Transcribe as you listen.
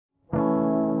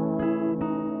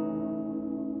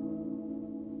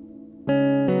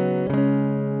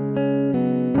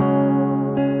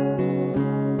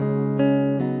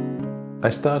I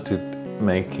started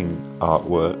making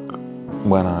artwork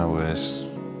when I was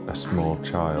a small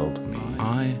child.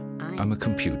 I am a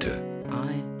computer.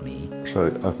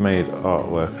 So I've made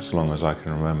artwork as long as I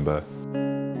can remember.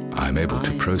 I'm able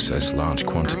to process large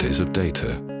quantities of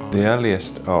data. The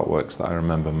earliest artworks that I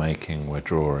remember making were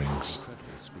drawings.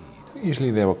 Usually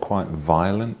they were quite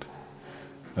violent,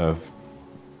 of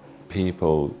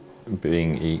people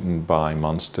being eaten by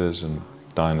monsters and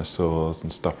dinosaurs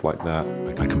and stuff like that.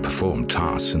 I can perform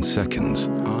tasks in seconds.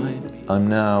 I'm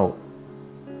now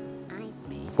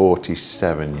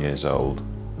 47 years old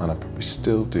and I probably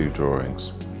still do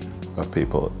drawings of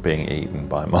people being eaten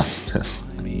by monsters.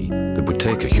 That would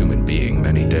take a human being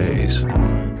many days.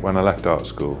 When I left art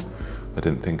school, I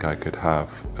didn't think I could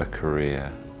have a career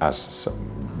as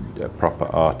a proper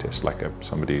artist, like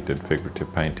somebody who did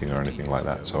figurative painting or anything like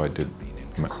that. So I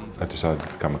decided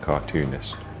to become a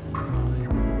cartoonist.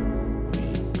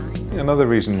 Another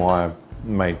reason why I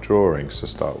made drawings to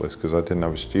start with, because I didn't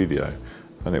have a studio,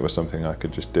 and it was something I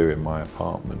could just do in my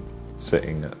apartment,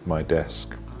 sitting at my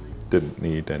desk. Didn't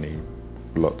need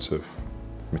lots of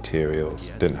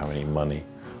materials, didn't have any money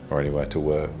or anywhere to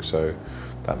work, so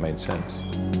that made sense.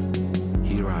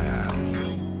 Here I am,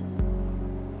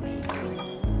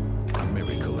 a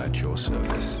miracle at your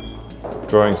service.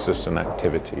 Drawing's just an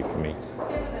activity for me,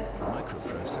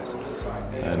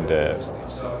 and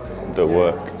the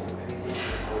work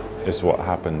is what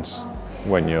happens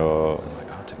when you're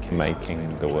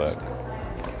making the work,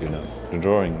 you know, the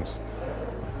drawings.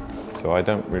 So I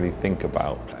don't really think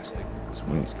about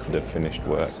the finished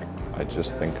work, I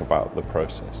just think about the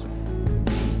process.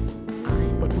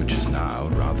 But which is now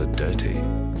rather dirty.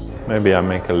 Maybe I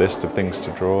make a list of things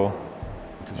to draw,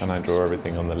 and I draw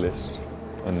everything on the list,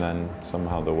 and then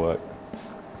somehow the work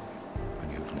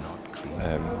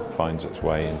finds its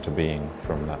way into being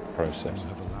from that process.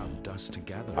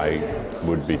 I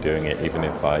would be doing it even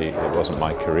if it wasn't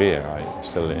my career. I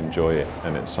still enjoy it,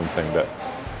 and it's something that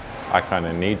I kind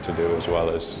of need to do as well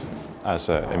as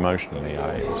emotionally.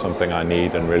 Something I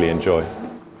need and really enjoy.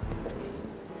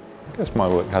 I guess my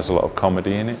work has a lot of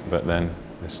comedy in it, but then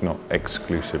it's not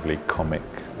exclusively comic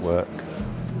work.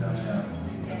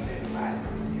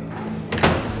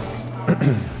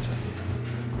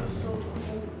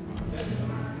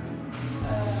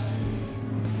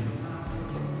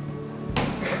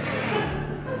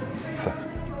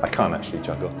 I can't actually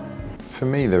juggle. For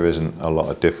me, there isn't a lot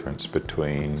of difference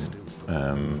between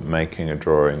making a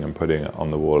drawing and putting it on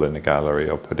the wall in a gallery,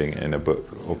 or putting it in a book,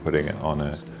 or putting it on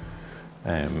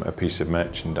a piece of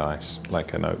merchandise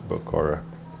like a notebook or a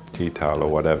tea towel or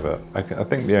whatever. I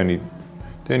think the only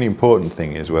important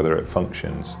thing is whether it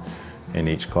functions in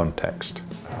each context.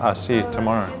 I'll see you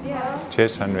tomorrow.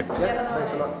 Cheers, Henrik. Yeah,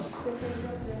 thanks a lot.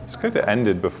 It's good it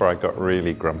ended before I got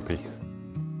really grumpy.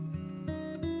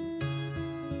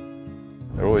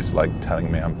 They're always like telling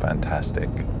me I'm fantastic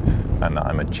and that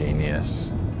I'm a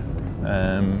genius.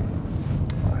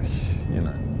 You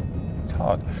know, it's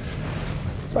hard.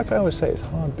 It's like I always say, it's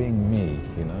hard being me,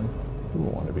 you know? Who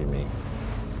would want to be me?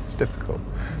 It's difficult.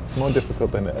 It's more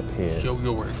difficult than it appears. Show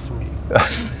your work to me.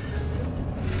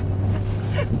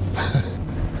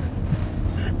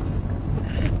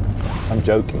 I'm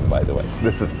joking, by the way.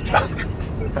 This is a joke.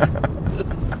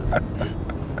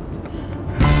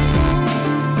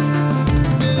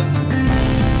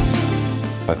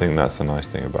 I think that's the nice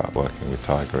thing about working with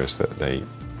Tiger, is that they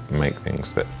make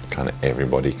things that kind of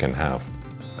everybody can have.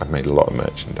 I've made a lot of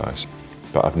merchandise,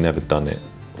 but I've never done it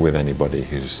with anybody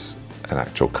who's an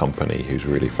actual company who's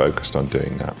really focused on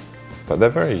doing that. But they're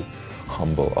very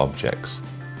humble objects.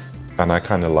 And I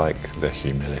kind of like the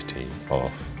humility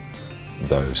of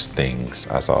those things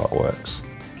as artworks.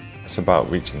 It's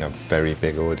about reaching a very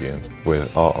big audience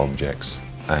with art objects,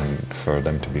 and for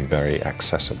them to be very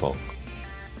accessible.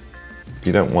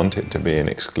 You don't want it to be an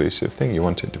exclusive thing, you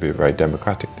want it to be a very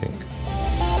democratic thing.